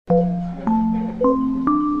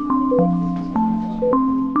For the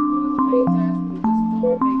main task, we just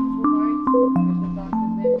store, make 2 bytes, get the doctor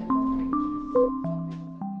name and location. Some people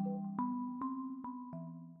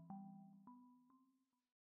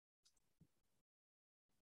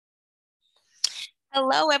just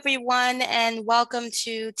Hello, everyone, and welcome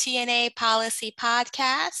to TNA Policy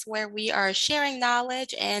Podcast, where we are sharing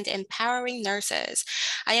knowledge and empowering nurses.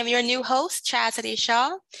 I am your new host, Chastity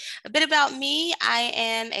Shaw. A bit about me: I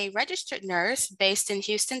am a registered nurse based in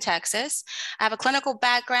Houston, Texas. I have a clinical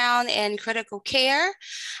background in critical care.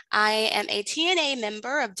 I am a TNA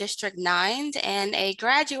member of District 9 and a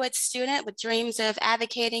graduate student with dreams of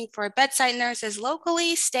advocating for bedside nurses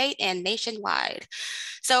locally, state, and nationwide.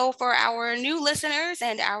 So, for our new listeners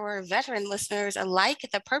and our veteran listeners alike,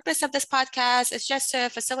 the purpose of this podcast is just to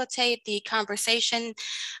facilitate the conversation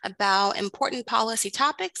about important policy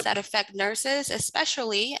topics that affect nurses,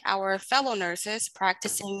 especially our fellow nurses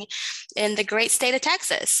practicing in the great state of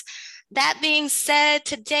Texas. That being said,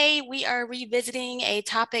 today we are revisiting a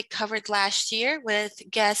topic covered last year with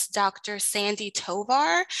guest Dr. Sandy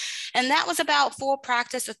Tovar, and that was about full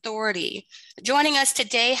practice authority. Joining us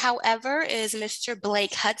today, however, is Mr.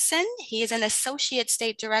 Blake Hudson. He is an associate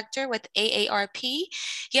state director with AARP.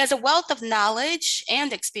 He has a wealth of knowledge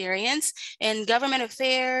and experience in government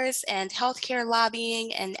affairs and healthcare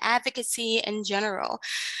lobbying and advocacy in general.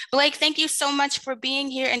 Blake, thank you so much for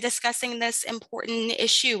being here and discussing this important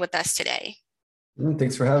issue with us today.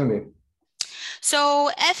 Thanks for having me. So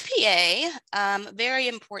FPA, very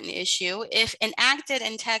important issue, if enacted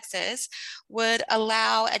in Texas, would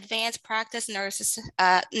allow advanced practice nurses,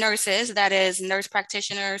 that is nurse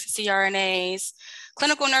practitioners, CRNAs,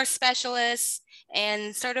 clinical nurse specialists,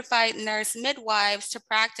 and certified nurse midwives to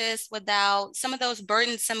practice without some of those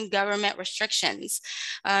burdensome government restrictions.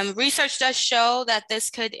 Research does show that this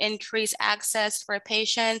could increase access for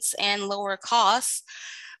patients and lower costs.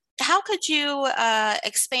 How could you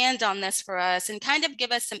expand on this for us and kind of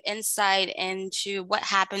give us some insight into what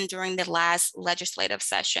happened during the last legislative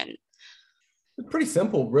session? Pretty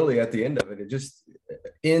simple, really, at the end of it. It just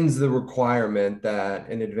ends the requirement that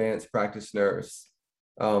an advanced practice nurse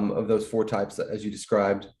of those four types, as you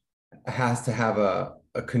described, has to have a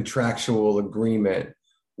contractual agreement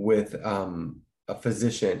with a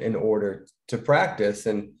physician in order to practice.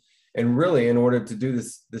 And really, in order to do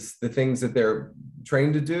the things that they're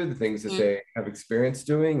trained to do, the things that they have experience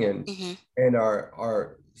doing and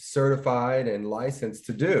are certified and licensed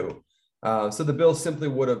to do. So the bill simply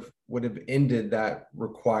would have ended that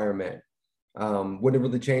requirement. Wouldn't have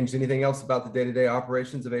really changed anything else about the day-to-day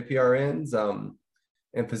operations of APRNs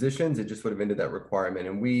and physicians. It just would have ended that requirement,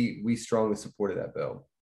 and we strongly supported that bill.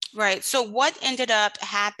 Right. So what ended up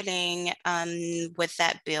happening with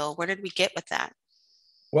that bill? Where did we get with that?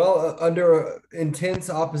 Well, under intense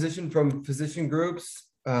opposition from physician groups,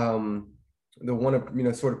 they want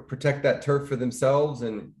to, sort of protect that turf for themselves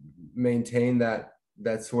and maintain that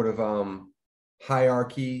sort of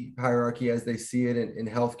hierarchy as they see it in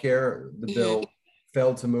healthcare. The bill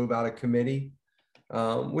failed to move out of committee,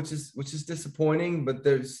 which is disappointing. But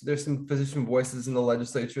there's some physician voices in the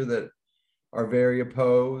legislature that are very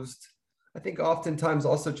opposed. I think oftentimes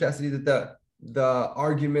also, Chastity, that the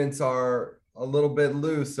arguments are a little bit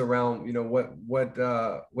loose around, what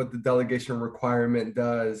the delegation requirement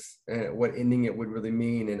does and what ending it would really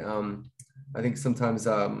mean. And I think sometimes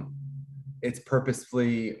it's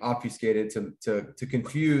purposefully obfuscated to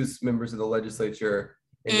confuse members of the legislature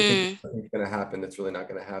and to think something's going to happen that's really not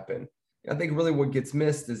going to happen. I think really what gets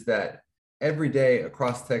missed is that every day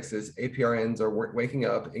across Texas, APRNs are waking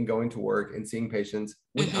up and going to work and seeing patients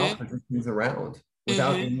without physicians around,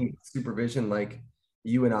 without any supervision like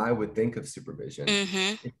you and I would think of supervision.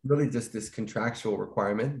 It's really just this contractual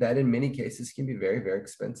requirement that in many cases can be very, very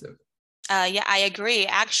expensive. Yeah, I agree.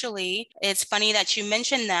 Actually, it's funny that you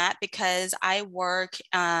mentioned that because I work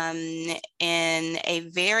in a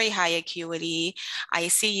very high acuity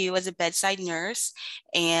ICU as a bedside nurse,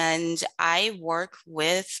 and I work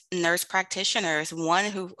with nurse practitioners,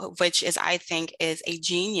 which is, I think, is a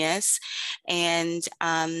genius. And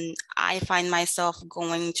I find myself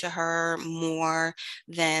going to her more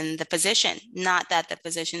than the physician. Not that the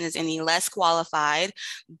physician is any less qualified,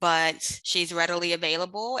 but she's readily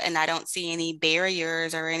available, and I don't see any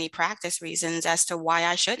barriers or any practice reasons as to why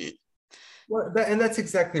I shouldn't. Well, that's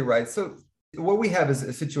exactly right. So what we have is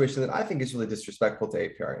a situation that I think is really disrespectful to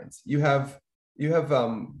APRNs. You have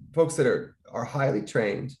folks that are highly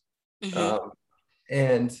trained,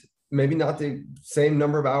 and maybe not the same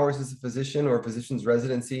number of hours as a physician or a physician's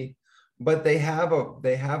residency, but they have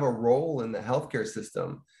a role in the healthcare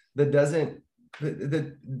system that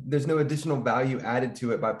there's no additional value added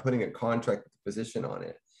to it by putting a contract with the physician on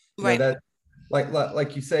it. Right. that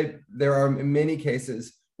like you say, there are many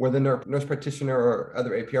cases where the nurse practitioner or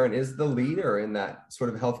other APRN is the leader in that sort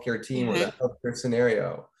of healthcare team or that healthcare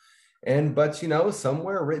scenario. But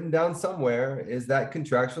somewhere written down somewhere is that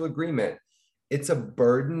contractual agreement. It's a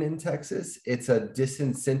burden in Texas. It's a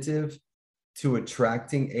disincentive to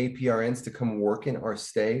attracting APRNs to come work in our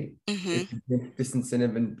state. It's a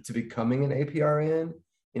disincentive to becoming an APRN.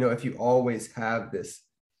 If you always have this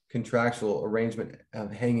contractual arrangement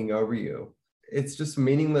hanging over you, it's just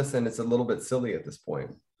meaningless, and it's a little bit silly at this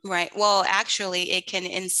point. Right. Well, actually, it can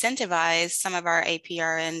incentivize some of our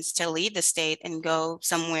APRNs to leave the state and go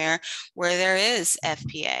somewhere where there is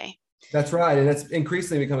FPA. That's right. And that's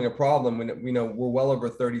increasingly becoming a problem when we're well over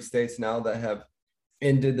 30 states now that have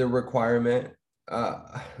ended the requirement.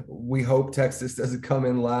 We hope Texas doesn't come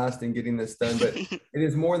in last in getting this done, but it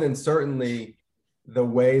is more than certainly the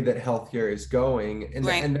way that healthcare is going. And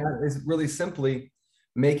that is really simply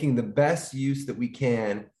making the best use that we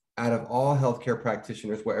can out of all healthcare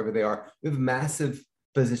practitioners, wherever they are. We have massive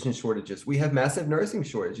physician shortages. We have massive nursing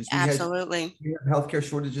shortages. Absolutely. We have healthcare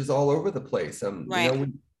shortages all over the place. Right.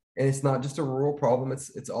 And it's not just a rural problem.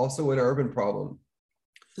 It's also an urban problem.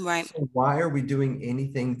 Right. So why are we doing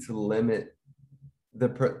anything to limit the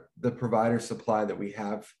provider supply that we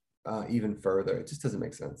have even further? It just doesn't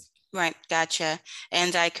make sense. Right. Gotcha.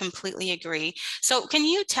 And I completely agree. So can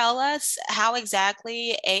you tell us how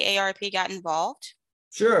exactly AARP got involved?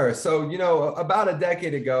 Sure. So, about a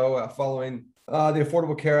decade ago, following the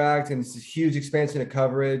Affordable Care Act and this huge expansion of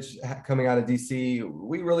coverage coming out of DC,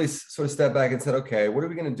 we really sort of stepped back and said, okay, what are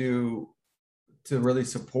we going to do to really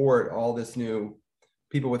support all this new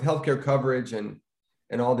people with healthcare coverage and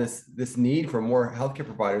all this need for more healthcare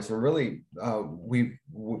providers? And really,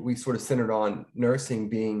 we sort of centered on nursing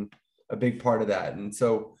being a big part of that. And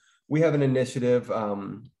so we have an initiative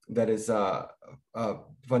that is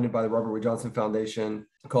funded by the Robert Wood Johnson Foundation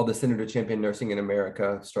called the Center to Champion Nursing in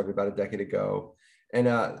America, started about a decade ago. And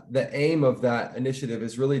the aim of that initiative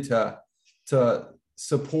is really to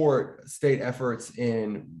support state efforts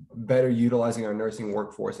in better utilizing our nursing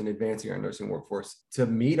workforce and advancing our nursing workforce to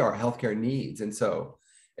meet our healthcare needs. And so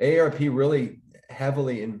AARP really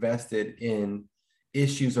heavily invested in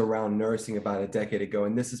issues around nursing about a decade ago.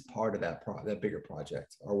 And this is part of that bigger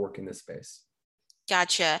project, our work in this space.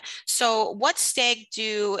 Gotcha. So what stake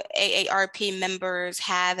do AARP members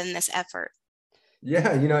have in this effort?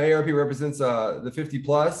 Yeah, AARP represents the 50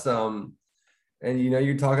 plus, and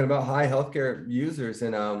you're talking about high healthcare users,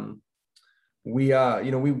 and we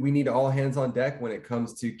need all hands on deck when it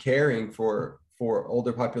comes to caring for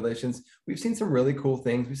older populations. We've seen some really cool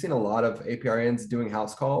things. We've seen a lot of APRNs doing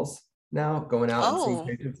house calls now, going out and seeing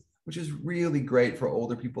patients, which is really great for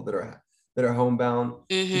older people that are homebound.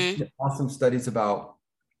 Awesome studies about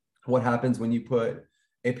what happens when you put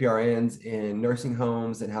APRNs in nursing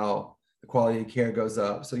homes and how the quality of care goes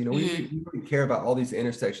up. So, we really care about all these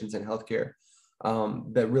intersections in healthcare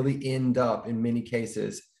that really end up in many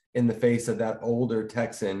cases in the face of that older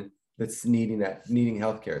Texan that's needing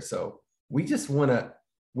healthcare. So we just want to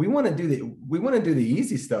do the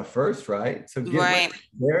easy stuff first, right? So get rid of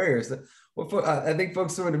barriers. Well, I think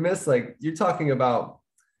folks sort of miss, like, you're talking about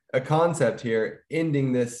a concept here,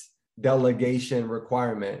 ending this delegation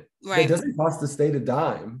requirement that doesn't cost the state a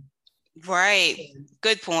dime. Right.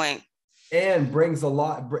 Good point. And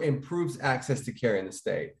improves access to care in the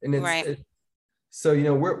state. And so,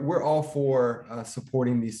 we're all for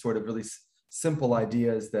supporting these sort of really simple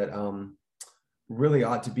ideas that really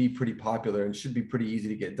ought to be pretty popular and should be pretty easy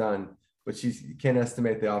to get done. But you can't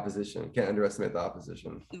underestimate the opposition.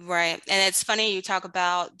 Right. And it's funny you talk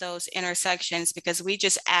about those intersections, because we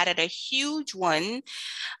just added a huge one,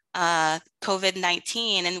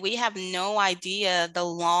 COVID-19, and we have no idea the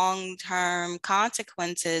long-term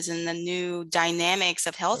consequences and the new dynamics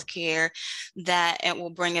of healthcare that it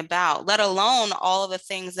will bring about, let alone all of the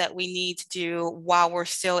things that we need to do while we're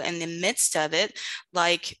still in the midst of it,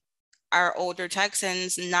 like our older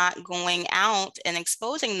Texans not going out and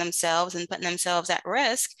exposing themselves and putting themselves at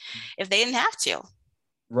risk if they didn't have to.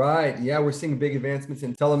 Right. Yeah, we're seeing big advancements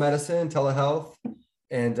in telemedicine, telehealth,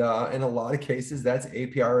 and in a lot of cases, that's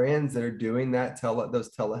APRNs that are doing those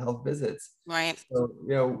telehealth visits. Right.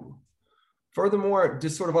 So, furthermore,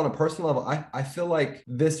 just sort of on a personal level, I feel like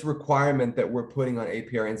this requirement that we're putting on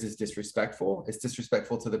APRNs is disrespectful. It's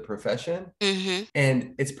disrespectful to the profession.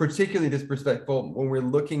 And it's particularly disrespectful when we're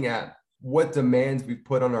looking at what demands we've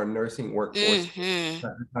put on our nursing workforce at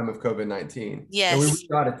the time of COVID-19. Yes. And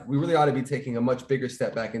we really ought to be taking a much bigger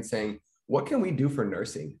step back and saying, what can we do for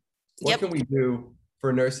nursing? What can we do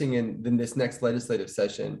for nursing in this next legislative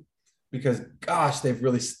session? Because gosh, they've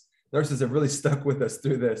nurses have really stuck with us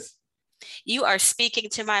through this. You are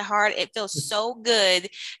speaking to my heart. It feels so good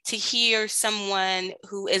to hear someone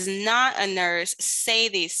who is not a nurse say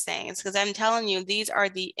these things, because I'm telling you, these are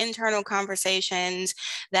the internal conversations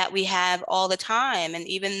that we have all the time. And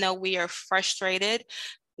even though we are frustrated,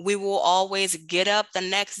 we will always get up the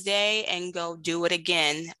next day and go do it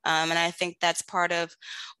again. And I think that's part of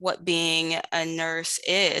what being a nurse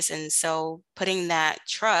is. And so putting that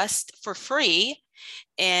trust for free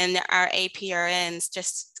in our APRNs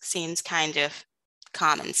just seems kind of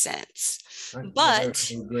common sense.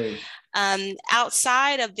 But I agree.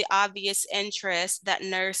 Outside of the obvious interest that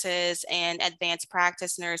nurses and advanced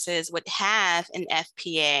practice nurses would have in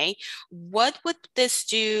FPA, what would this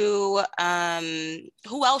do?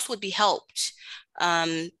 Who else would be helped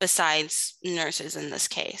besides nurses in this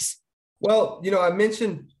case? Well, I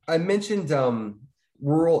mentioned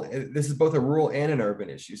rural. This is both a rural and an urban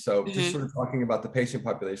issue. So just sort of talking about the patient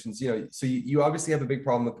populations, so you obviously have a big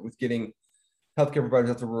problem with getting healthcare providers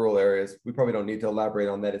out to rural areas. We probably don't need to elaborate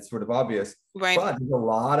on that. It's sort of obvious, right? But there's a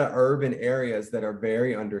lot of urban areas that are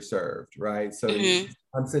very underserved, right? So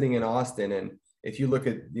I'm sitting in Austin, and if you look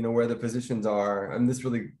at, where the physicians are, and this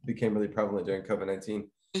really became really prevalent during COVID-19, when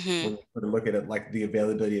you sort of look at it, like the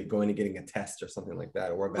availability of going and getting a test or something like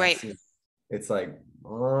that, or a vaccine. Right. It's like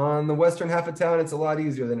on the western half of town, it's a lot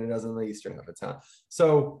easier than it is in the eastern half of town.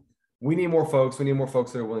 So we need more folks. We need more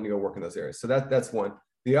folks that are willing to go work in those areas. So that's one.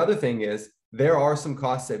 The other thing is, there are some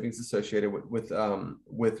cost savings associated with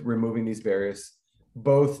removing these barriers,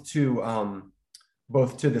 both to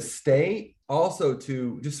the state, also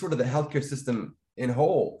to just sort of the healthcare system in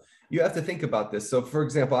whole. You have to think about this. So, for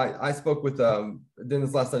example, I spoke with during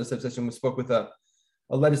this last legislative session, we spoke with a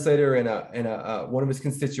legislator and one of his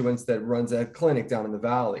constituents that runs a clinic down in the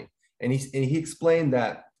valley, and he explained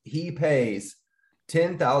that he pays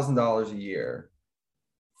 $10,000 a year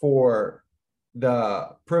for the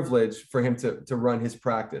privilege for him to run his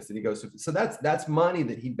practice. And he goes, so that's money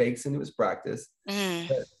that he bakes into his practice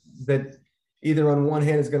that either on one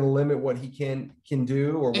hand is going to limit what he can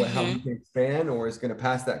do, or how he can expand, or is going to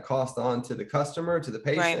pass that cost on to the customer, to the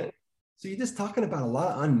patient. Right. So you're just talking about a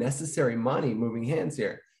lot of unnecessary money moving hands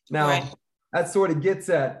here. Now, that sort of gets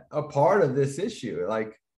at a part of this issue.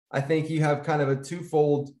 Like, I think you have kind of a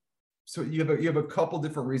twofold. So you have a couple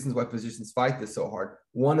different reasons why physicians fight this so hard.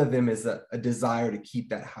 One of them is a desire to keep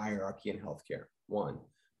that hierarchy in healthcare, one.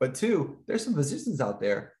 But two, there's some physicians out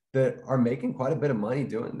there that are making quite a bit of money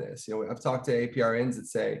doing this. I've talked to APRNs that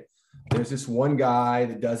say, there's this one guy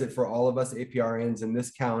that does it for all of us APRNs in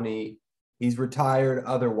this county. He's retired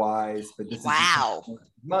otherwise, but this is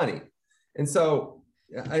money. And so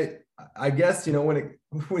I guess,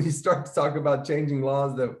 when you start to talk about changing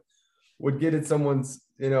laws that would get at someone's,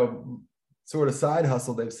 sort of side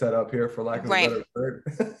hustle they've set up here, for lack of a better word.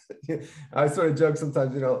 I sort of joke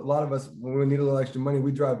sometimes, a lot of us, when we need a little extra money,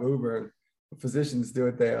 we drive Uber, and physicians do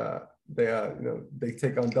it. They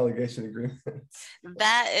take on delegation agreements.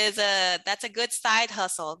 That's a good side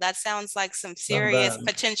hustle. That sounds like some serious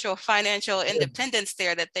potential financial independence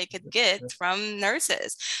there that they could get from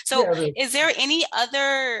nurses. So is there any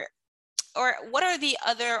other, or what are the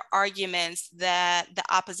other arguments that the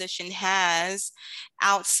opposition has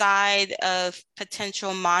outside of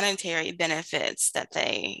potential monetary benefits that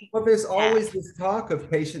they Well, there's always this talk of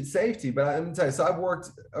patient safety, but I'm going to tell you, so I've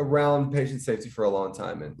worked around patient safety for a long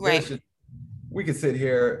time, and we could sit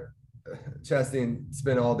here, Chastity, and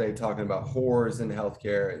spend all day talking about horrors in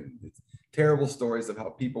healthcare and terrible stories of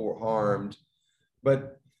how people were harmed.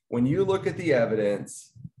 But when you look at the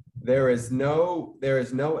evidence, there is no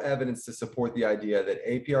evidence to support the idea that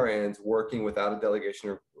APRNs working without a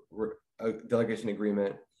delegation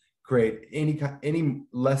agreement create any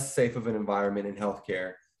less safe of an environment in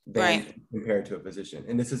healthcare than compared to a physician.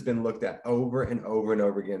 And this has been looked at over and over and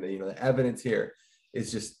over again. That the evidence here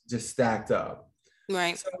is just stacked up.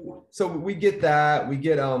 Right. So we get that. We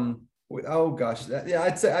get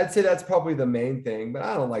I'd say that's probably the main thing. But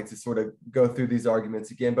I don't like to sort of go through these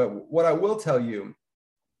arguments again. But what I will tell you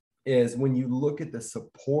is, when you look at the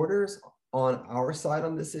supporters on our side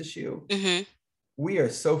on this issue, we are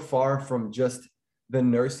so far from just the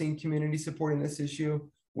nursing community supporting this issue.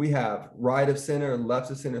 We have right of center,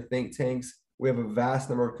 left of center think tanks. We have a vast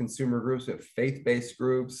number of consumer groups. We have faith-based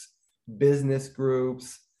groups, business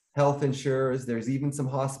groups, health insurers. There's even some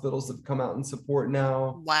hospitals that have come out and support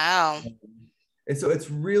now. Wow. And so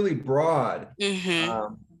it's really broad.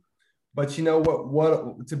 But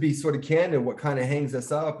what to be sort of candid, what kind of hangs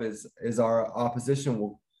us up is our opposition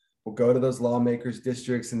will go to those lawmakers'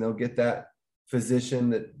 districts, and they'll get that physician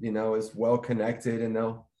that is well connected, and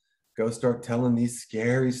they'll go start telling these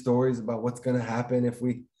scary stories about what's going to happen if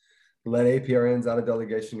we let APRNs out of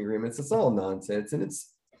delegation agreements. It's all nonsense. And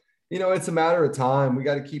it's, it's a matter of time. We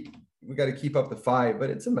got to keep up the fight, but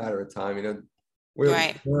it's a matter of time.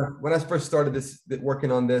 Right. When I first started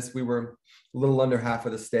working on this, we were a little under half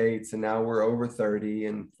of the states, and now we're over 30,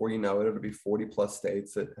 and before you know it, it'll be 40 plus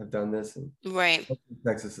states that have done this. And right.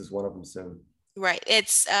 Texas is one of them soon. Right.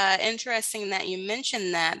 It's interesting that you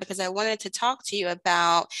mentioned that, because I wanted to talk to you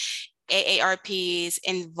about AARP's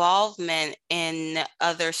involvement in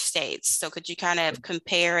other states. So could you kind of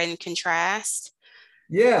compare and contrast?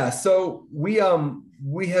 Yeah, so we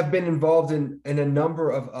have been involved in a number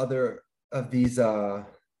of other of these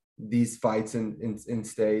fights in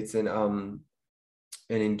states, and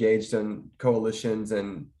engaged in coalitions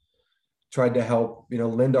and tried to help,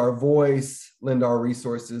 lend our voice, lend our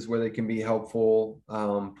resources where they can be helpful,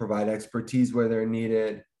 provide expertise where they're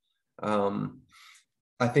needed.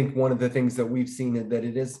 I think one of the things that we've seen that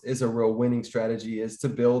it is a real winning strategy is to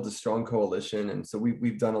build a strong coalition. And so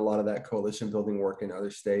we've done a lot of that coalition building work in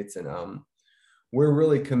other states. And we're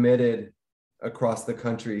really committed across the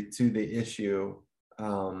country to the issue.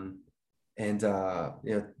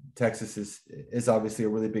 Texas is obviously a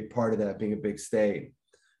really big part of that, being a big state.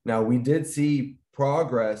 Now, we did see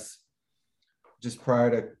progress just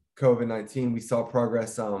prior to COVID-19. We saw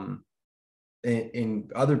progress in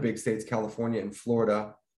other big states, California and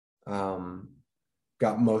Florida,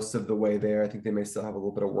 got most of the way there. I think they may still have a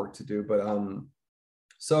little bit of work to do, but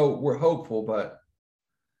so we're hopeful. But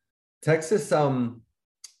Texas,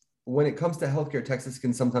 when it comes to healthcare, Texas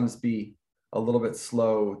can sometimes be a little bit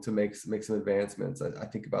slow to make some advancements. I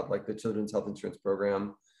think about like the Children's Health Insurance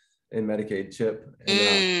Program and Medicaid CHIP,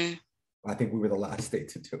 and I think we were the last state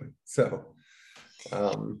to do it. So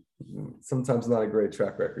sometimes not a great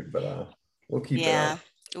track record, but we'll keep it up.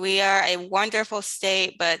 We are a wonderful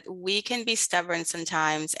state, but we can be stubborn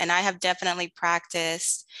sometimes. And I have definitely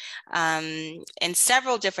practiced in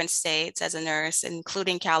several different states as a nurse,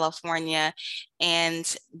 including California.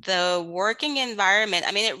 And the working environment,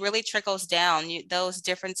 I mean, it really trickles down. Those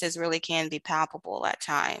differences really can be palpable at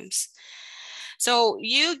times. So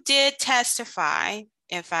you did testify,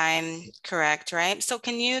 if I'm correct, right? So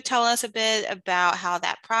can you tell us a bit about how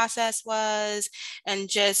that process was and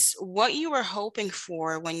just what you were hoping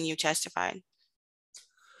for when you testified?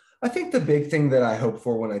 I think the big thing that I hope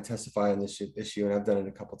for when I testify on this issue, and I've done it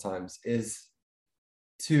a couple of times, is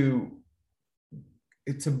to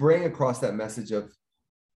bring across that message of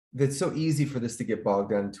that's so easy for this to get bogged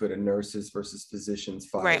down into it, a nurses versus physicians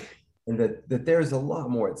fight. Right. And that there's a lot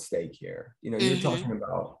more at stake here. You're talking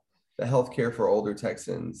about the healthcare for older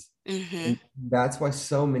Texans. And that's why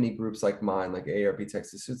so many groups like mine, like AARP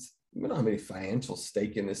Texas, we don't have any financial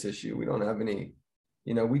stake in this issue. We don't have any,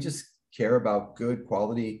 we just care about good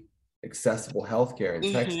quality, accessible healthcare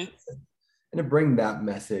in Texas, and to bring that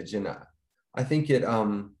message. And I think it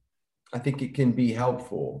can be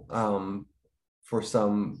helpful for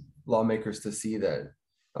some lawmakers to see that,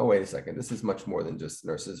 oh, wait a second, this is much more than just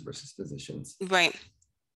nurses versus physicians. Right.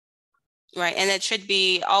 Right. And it should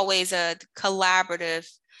be always a collaborative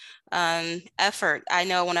effort. I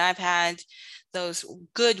know when I've had those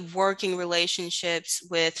good working relationships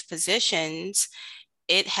with physicians,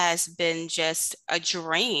 it has been just a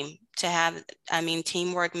dream to have. I mean,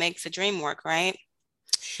 teamwork makes the dream work, right?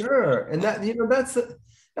 Sure. And that,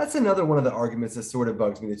 that's another one of the arguments that sort of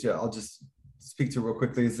bugs me that I'll just speak to real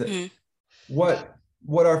quickly is that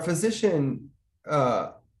what our physician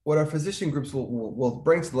groups will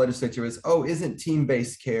bring to the legislature is, isn't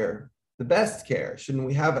team-based care the best care? Shouldn't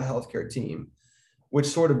we have a healthcare team? Which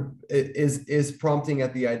sort of is prompting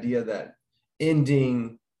at the idea that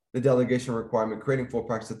ending the delegation requirement, creating full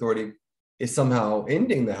practice authority, is somehow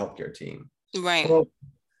ending the healthcare team. Right. Well,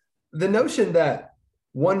 the notion that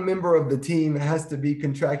one member of the team has to be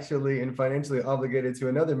contractually and financially obligated to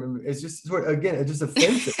another member is just again, just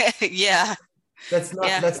offensive. Yeah. That's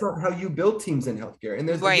not how you build teams in healthcare. And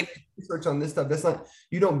there's research on this stuff.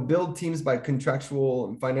 You don't build teams by contractual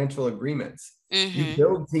and financial agreements. You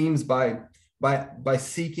build teams by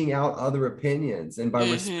seeking out other opinions and by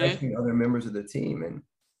respecting other members of the team. And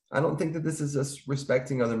I don't think that this is just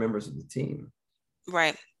respecting other members of the team.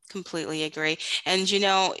 Right. Completely agree. And,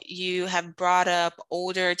 you have brought up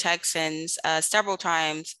older Texans several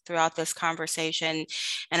times throughout this conversation.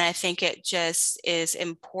 And I think it just is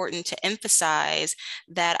important to emphasize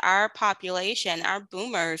that our population, our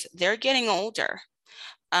boomers, they're getting older.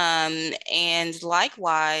 And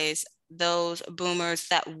likewise, those boomers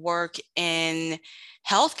that work in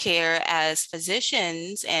healthcare as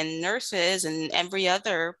physicians and nurses and every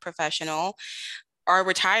other professional are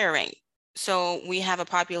retiring. So we have a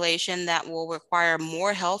population that will require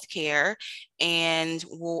more health care and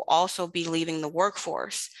will also be leaving the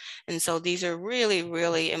workforce. And so these are really,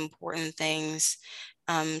 really important things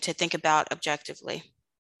to think about objectively.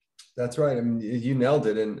 That's right. I mean, you nailed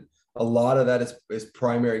it. And a lot of that is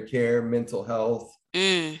primary care, mental health,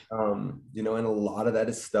 Mm. you know, and a lot of that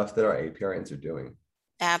is stuff that our APRNs are doing.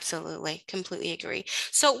 Absolutely, completely agree.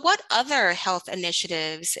 So, what other health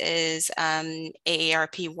initiatives is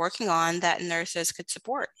AARP working on that nurses could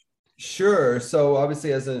support? Sure. So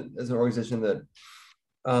obviously, as an organization that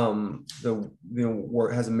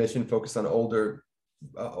work has a mission focused on older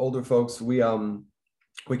folks, we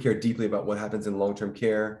care deeply about what happens in long-term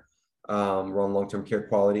care, around long-term care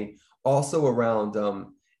quality, also around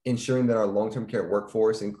ensuring that our long-term care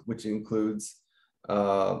workforce, which includes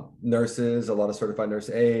nurses, a lot of certified nurse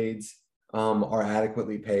aides, are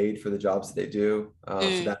adequately paid for the jobs that they do.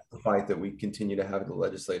 So that's the fight that we continue to have in the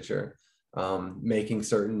legislature, making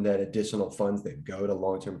certain that additional funds that go to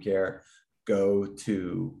long-term care go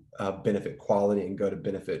to benefit quality and go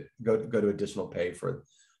to additional pay for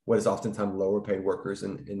what is oftentimes lower paid workers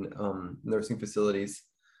in nursing facilities.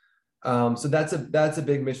 So that's a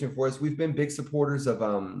big mission for us. We've been big supporters of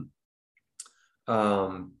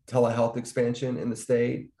telehealth expansion in the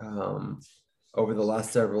state over the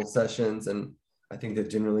last several sessions, and I think that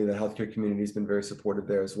generally the healthcare community has been very supportive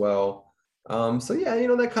there as well. So yeah, you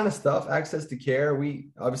know, that kind of stuff, access to care. We're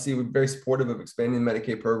very supportive of expanding the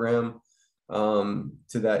Medicaid program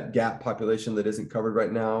to that gap population that isn't covered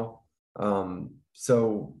right now.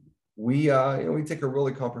 So we take a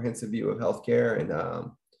really comprehensive view of healthcare,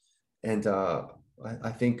 and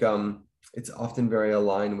I think it's often very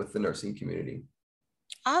aligned with the nursing community.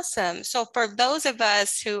 Awesome. So for those of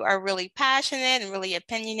us who are really passionate and really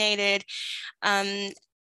opinionated,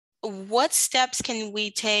 what steps can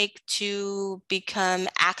we take to become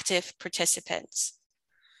active participants?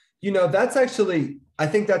 You know, I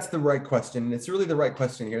think that's the right question. And it's really the right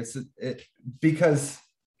question here. Because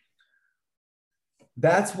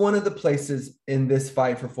that's one of the places in this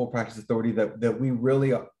fight for full practice authority that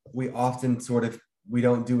we often we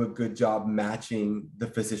don't do a good job matching the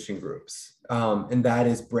physician groups. And that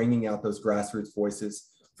is bringing out those grassroots voices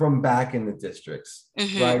from back in the districts,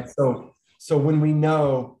 right? So when we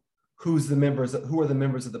know who are the members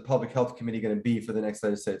of the public health committee going to be for the next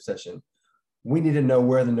legislative session, we need to know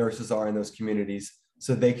where the nurses are in those communities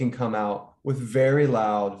so they can come out with very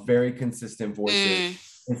loud, very consistent voices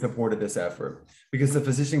in support of this effort. Because the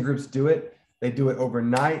physician groups they do it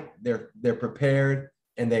overnight, they're prepared,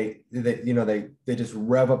 and they just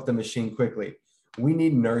rev up the machine quickly. We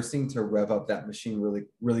need nursing to rev up that machine really,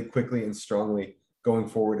 really quickly and strongly going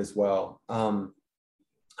forward as well.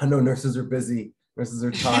 I know nurses are busy, nurses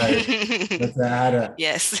are tired. Let's add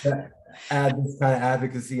this kind of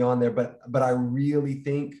advocacy on there, but I really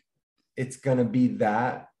think it's going to be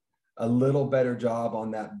a little better job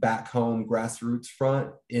on that back home grassroots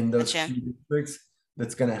front in those key districts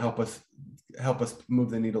that's going to help us move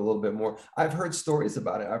the needle a little bit more. I've heard stories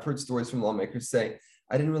about it. I've heard stories from lawmakers say,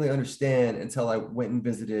 I didn't really understand until I went and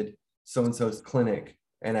visited so-and-so's clinic,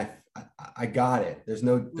 and I got it. There's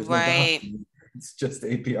no right. It's just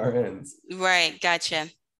APRNs. Right. Gotcha.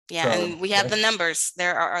 Yeah. So, and we have the numbers.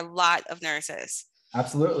 There are a lot of nurses.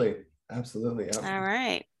 Absolutely. Yeah. All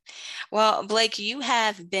right. Well, Blake, you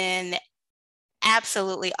have been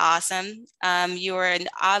absolutely awesome. You're an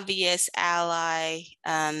obvious ally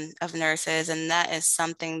of nurses, and that is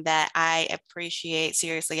something that I appreciate.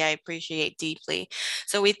 Seriously, I appreciate deeply.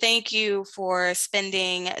 So we thank you for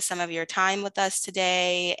spending some of your time with us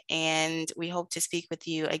today, and we hope to speak with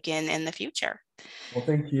you again in the future. Well,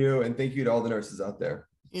 thank you, and thank you to all the nurses out there.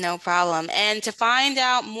 No problem. And to find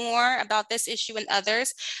out more about this issue and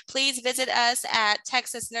others, please visit us at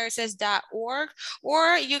texasnurses.org,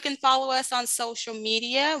 or you can follow us on social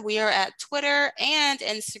media. We are at Twitter and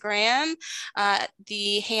Instagram.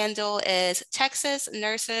 The handle is Texas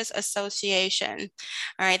Nurses Association.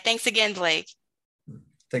 All right. Thanks again, Blake.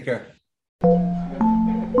 Take care.